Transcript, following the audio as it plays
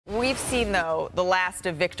we've seen, though, the last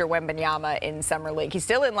of Victor Wembanyama in Summer League. He's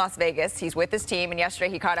still in Las Vegas. He's with his team, and yesterday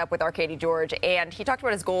he caught up with our Katie George, and he talked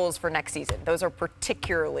about his goals for next season. Those are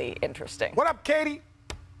particularly interesting. What up, Katie?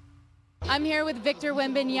 I'm here with Victor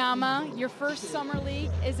Wembanyama. Your first Summer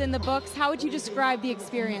League is in the books. How would you describe the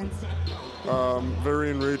experience? Very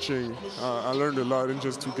enriching. I learned a lot in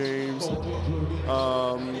just 2 games.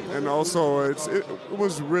 And also, it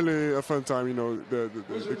was really a fun time. You know,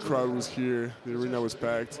 the crowd was here. The arena was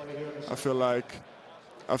packed. I feel like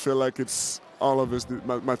it's all of us,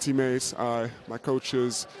 my teammates, my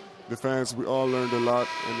coaches, the fans. We all learned a lot,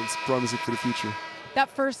 and it's promising for the future. That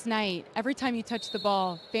first night, every time you touched the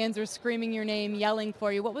ball, fans were screaming your name, yelling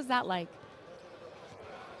for you. What was that like?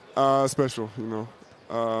 Special, you know.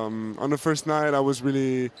 On the first night,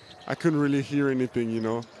 I couldn't really hear anything, you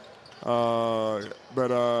know.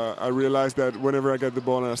 But I realized that whenever I got the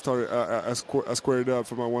ball and I squared up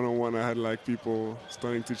for my one-on-one, I had like people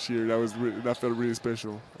starting to cheer. That felt really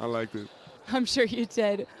special. I liked it. I'm sure you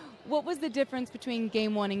did. What was the difference between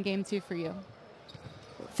Game 1 and Game 2 for you?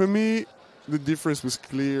 For me, the difference was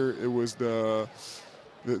clear. It was the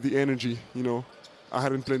energy, you know. I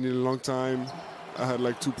hadn't played in a long time. I had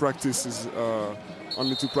like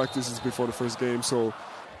only 2 practices before the first game, so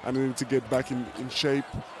I needed to get back in shape.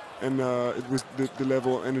 And it was the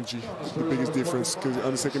level of energy, the biggest difference. Because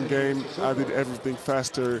on the second game, I did everything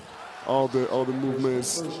faster, all the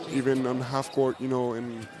movements, even on half court, you know.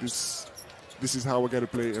 And this is how I got to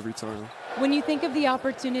play every time. When you think of the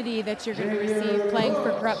opportunity that you're going to receive playing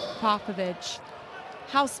for Greg Popovich,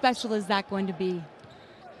 how special is that going to be?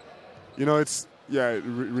 You know, it's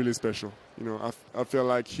really special. You know, I feel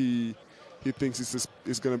like he thinks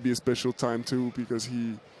it's going to be a special time too, because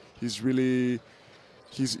he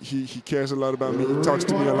cares a lot about me. He talks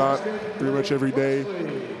to me a lot, pretty much every day,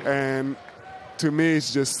 and to me,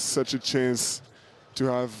 it's just such a chance to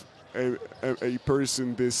have a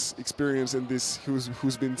person this experience and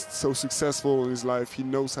who's been so successful in his life. He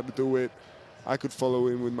knows how to do it. I could follow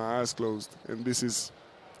him with my eyes closed, and this is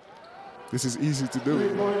easy to do.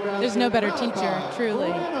 There's no better teacher,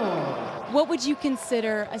 truly. What would you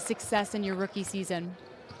consider a success in your rookie season?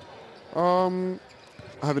 Having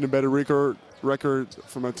a better record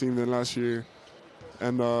for my team than last year,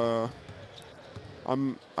 and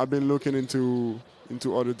I've been looking into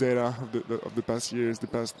other data of the past years, the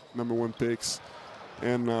past #1 picks,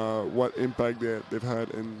 and what impact they've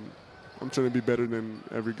had, and I'm trying to be better than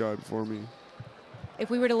every guy before me. If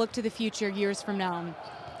we were to look to the future years from now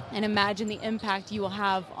and imagine the impact you will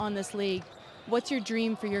have on this league, what's your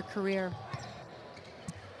dream for your career?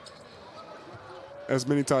 As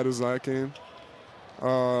many titles as I can.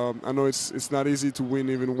 I know it's not easy to win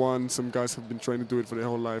even one. Some guys have been trying to do it for their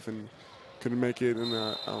whole life and couldn't make it. And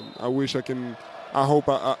I wish I can. I hope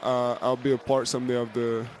I'll be a part someday of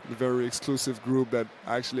the very exclusive group that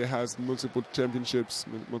actually has multiple championships,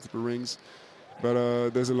 multiple rings. But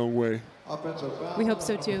there's a long way. We hope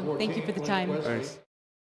so too. Thank you for the time. Thanks.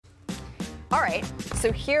 All right,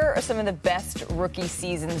 so here are some of the best rookie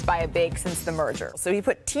seasons by a big since the merger. So he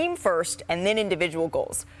put team first and then individual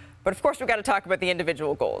goals. But of course, we've got to talk about the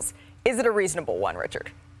individual goals. Is it a reasonable one,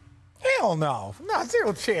 Richard? Hell no. No,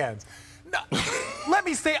 zero chance. No. Let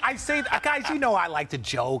me say, guys, you know I like to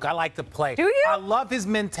joke. I like to play. Do you? I love his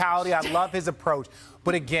mentality. I love his approach.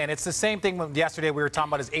 But again, it's the same thing when yesterday we were talking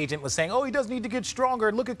about his agent was saying, oh, he does need to get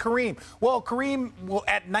stronger. Look at Kareem. Well, Kareem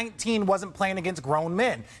at 19 wasn't playing against grown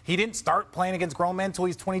men. He didn't start playing against grown men until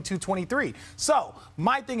he's 22, 23. So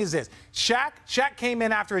my thing is this. Shaq came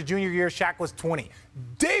in after his junior year. Shaq was 20.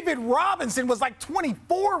 David Robinson was like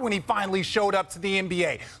 24 when he finally showed up to the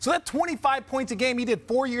NBA. So that 25 points a game, he did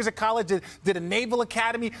 4 years of college, did a Naval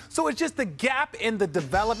Academy. So it's just the gap in the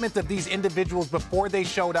development of these individuals before they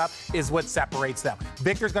showed up is what separates them.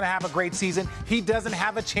 Victor's going to have a great season. He doesn't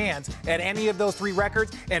have a chance at any of those 3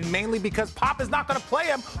 records, and mainly because Pop is not going to play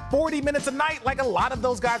him 40 minutes a night like a lot of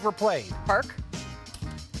those guys were played. Perk?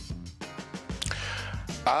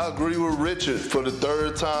 I agree with Richard for the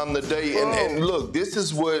 3rd time today. And look, this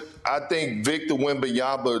is what I think Victor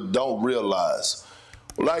Wembanyama don't realize.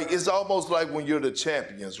 Like, it's almost like when you're the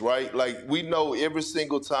champions, right? Like, we know every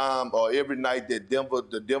single time or every night that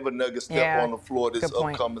the Denver Nuggets step on the floor this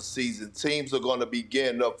upcoming season, teams are going to be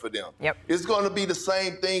getting up for them. Yep. It's going to be the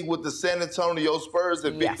same thing with the San Antonio Spurs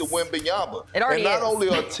and Victor Wembanyama. It already and not is. only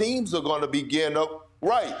are teams are going to be getting up,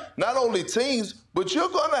 right, not only teams, but you're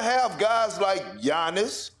going to have guys like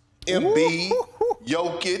Giannis, Embiid,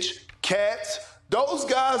 Jokic, Cats. Those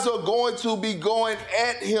guys are going to be going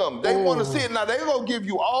at him. They want to see it. Now, they're going to give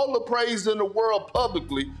you all the praise in the world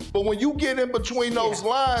publicly, but when you get in between those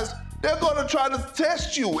lines, They're going to try to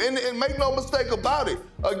test you, and make no mistake about it.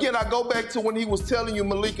 Again, I go back to when he was telling you,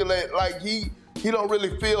 Malika, that like he don't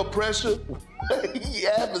really feel pressure. He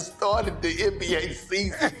haven't started the NBA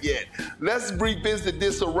season yet. Let's revisit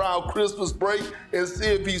this around Christmas break and see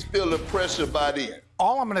if he's feeling pressure by then.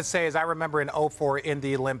 All I'm going to say is I remember in 04 in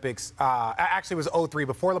the Olympics, actually it was 03,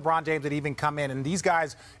 before LeBron James had even come in, and these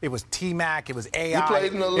guys, it was T-Mac, it was AI. You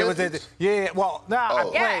played in the Olympics? I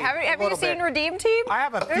played have you seen Redeem Team? I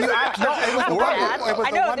have a few. It was the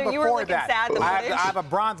one you were before looking that. sad I have a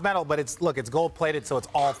bronze medal, but it's gold-plated, so it's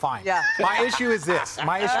all fine. Yeah. My issue is this.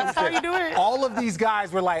 That's how you do it. All of these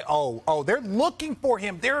guys were like, oh, they're looking for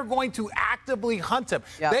him. They're going to actively hunt him.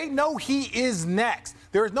 Yeah. They know he is next.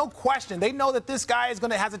 There is no question. They know that this guy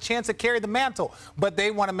has a chance to carry the mantle, but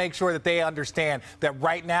they want to make sure that they understand that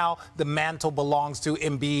right now the mantle belongs to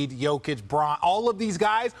Embiid, Jokic, Bron. All of these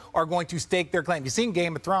guys are going to stake their claim. You've seen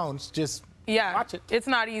Game of Thrones. Just watch it. It's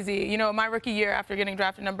not easy. You know, my rookie year after getting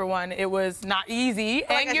drafted #1, it was not easy.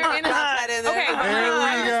 Like and you're in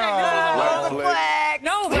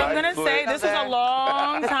No, but I'm going to say this was a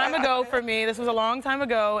long time ago for me. This was a long time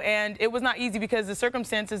ago, and it was not easy because the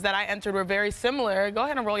circumstances that I entered were very similar. Go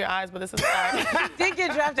ahead and roll your eyes, but this is fine. He did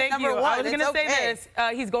get drafted Thank you. #1. I was going to say okay. this.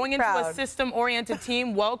 He's going into a system-oriented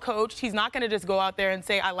team, well-coached. He's not going to just go out there and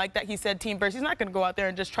say, I like that he said team first. He's not going to go out there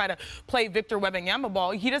and just try to play Victor Wembanyama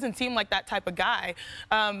ball. He doesn't seem like that type of guy.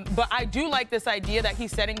 But I do like this idea that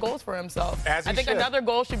he's setting goals for himself. I think another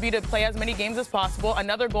goal should be to play as many games as possible.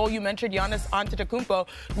 Another goal, you mentioned Giannis Antetokounmpo.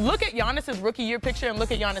 Look at Giannis's rookie year picture and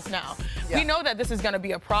look at Giannis now. Yeah. We know that this is going to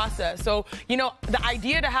be a process. So, you know, the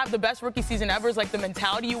idea to have the best rookie season ever is like the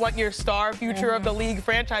mentality you want your star future of the league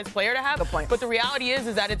franchise player to have. Good point. But the reality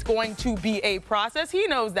is that it's going to be a process. He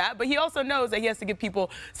knows that, but he also knows that he has to give people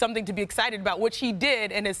something to be excited about, which he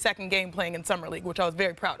did in his second game playing in Summer League, which I was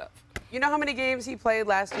very proud of. You know how many games he played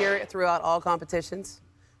last year throughout all competitions?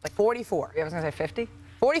 Like 44. I was going to say 50.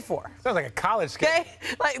 44. Sounds like a college kid. Okay?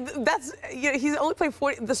 Like, that's, you know, he's only played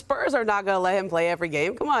 40. The Spurs are not going to let him play every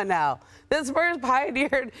game. Come on now. The Spurs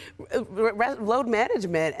pioneered load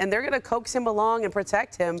management, and they're going to coax him along and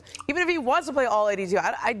protect him. Even if he wants to play all 82,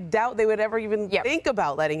 I doubt they would ever even think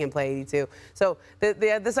about letting him play 82. So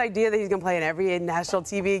this idea that he's going to play in every national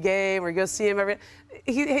TV game or you go see him every...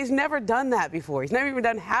 He's never done that before. He's never even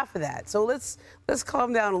done half of that. So let's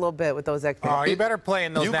calm down a little bit with those expectations. Oh, you better play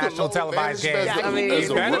in those national televised games. I mean,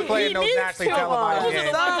 you better play in those nationally televised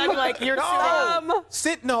games.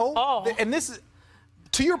 And this is,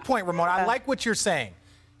 to your point, Ramona, I like what you're saying.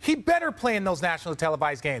 He better play in those national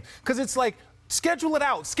televised games because it's like, schedule it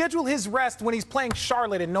out. Schedule his rest when he's playing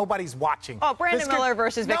Charlotte and nobody's watching. Oh, Brandon Miller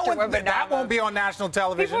versus Victor Wembanyama. That won't be on national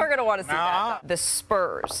television. People are going to want to see that. The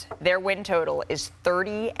Spurs, their win total is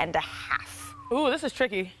 30.5. Ooh, this is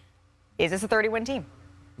tricky. Is this a 30-win team?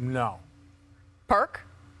 No. Perk?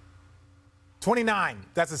 29.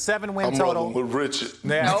 That's a 7-win total. I'm rolling with Richard.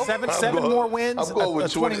 Yeah, seven more wins. I'm going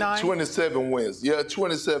with 29. 27 wins. Yeah,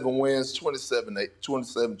 27 wins, 28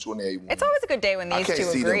 wins. It's always a good day when these two agree. I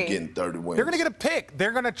can't see them getting 30 wins. They're going to get a pick.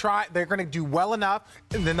 They're going to try. They're going to do well enough,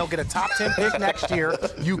 and then they'll get a top 10 pick next year.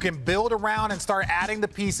 You can build around and start adding the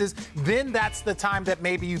pieces. Then that's the time that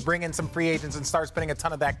maybe you bring in some free agents and start spending a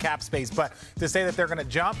ton of that cap space. But to say that they're going to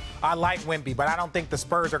jump, I like Wemby, but I don't think the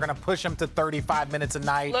Spurs are going to push him to 35 minutes a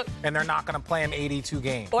night, and they're not going to play him 82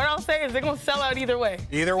 games. What I'll say is they're going to sell out either way.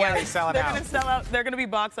 Either way, they sell it they're out. Going to sell out. They're going to be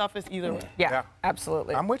box office either way. Yeah,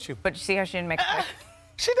 absolutely. I'm with you. But you see how she didn't make a pick?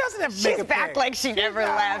 She doesn't have to make a She's back pick. like she never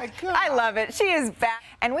left. I love it. She is back.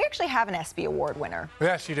 And we actually have an ESPY award winner.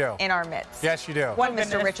 Yes, you do. In our midst. Yes, you do. One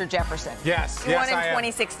Mr. Richard Jefferson. Yes, He won in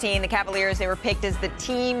 2016. The Cavaliers, they were picked as the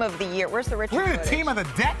team of the year. Where's the Richard? We're the team of the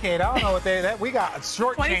decade. I don't know what we got a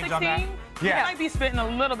short change on that. 2016? Yeah. Might be spitting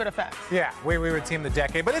a little bit of facts. Yeah, we were team of the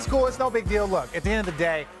decade. But it's cool. It's no big deal. Look, at the end of the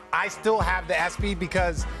day, I still have the ESPY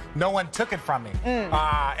because no one took it from me.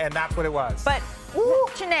 And that's what it was. But,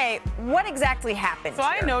 Chiney, what exactly happened So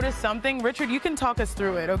I noticed something. Richard, you can talk us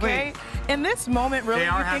through it, okay? Please. In this moment, really,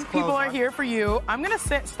 you think people are here for you. I'm going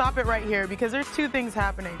to stop it right here because there's two things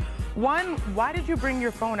happening. One, why did you bring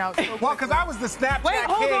your phone out so quickly? Well, because I was the Snapchat Wait,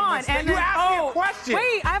 hold king. on. And you then, asked me a question.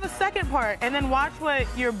 Wait, I have a second part. And then watch what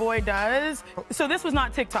your boy does. So this was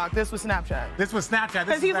not TikTok. This was Snapchat. This was Snapchat.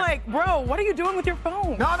 Because he's like, bro, what are you doing with your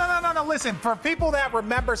phone? No. Listen, for people that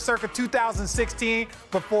remember circa 2016,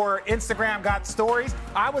 before Instagram got stories,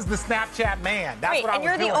 I was the Snapchat man. That's what I was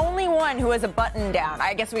doing. and you're the only one who has a button down.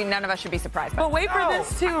 I guess none of us should be surprised by that. But wait for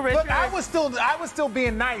this too, Richard. Look, I was still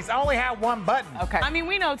being nice. I only had one button. Okay. I mean,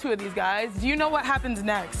 we know two of these guys. Do you know what happens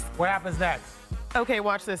next? What happens next? Okay,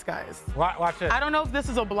 watch this, guys. Watch this. I don't know if this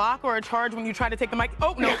is a block or a charge when you try to take the mic.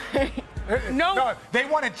 Oh, no. No. They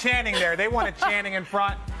wanted Channing there. They wanted Channing in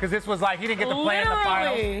front because this was like he didn't get to play in the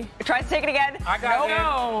finals. Tries to take it again. I got it.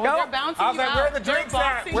 No, Nope. they're bouncing I was you like, out. where are the drinks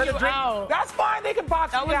at? Where the drinks? Out. That's fine. They can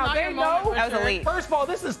box That me was out. not They your know. moment, That was elite. First of all,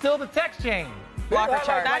 this is still the text chain. Blocker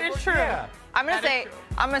charge. That is true. Yeah. I'm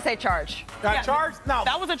gonna say charge. Yeah, Charge? No.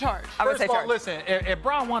 That was a charge. I would First say of all, charge. listen, if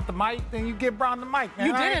Brown wants the mic, then you give Brown the mic, man.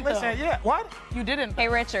 You didn't, listen, though. yeah. What? You didn't. Hey,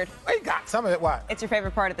 Richard. We got some of it. What? It's your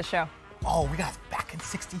favorite part of the show. Oh, we got back in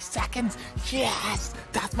 60 seconds. Yes.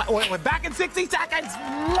 That's my. We're back in 60 seconds.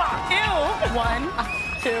 Mwah. Ew. 1,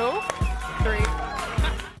 2, 3.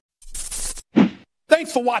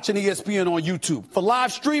 Thanks for watching ESPN on YouTube. For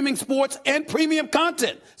live streaming, sports, and premium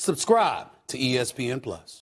content, subscribe to ESPN+.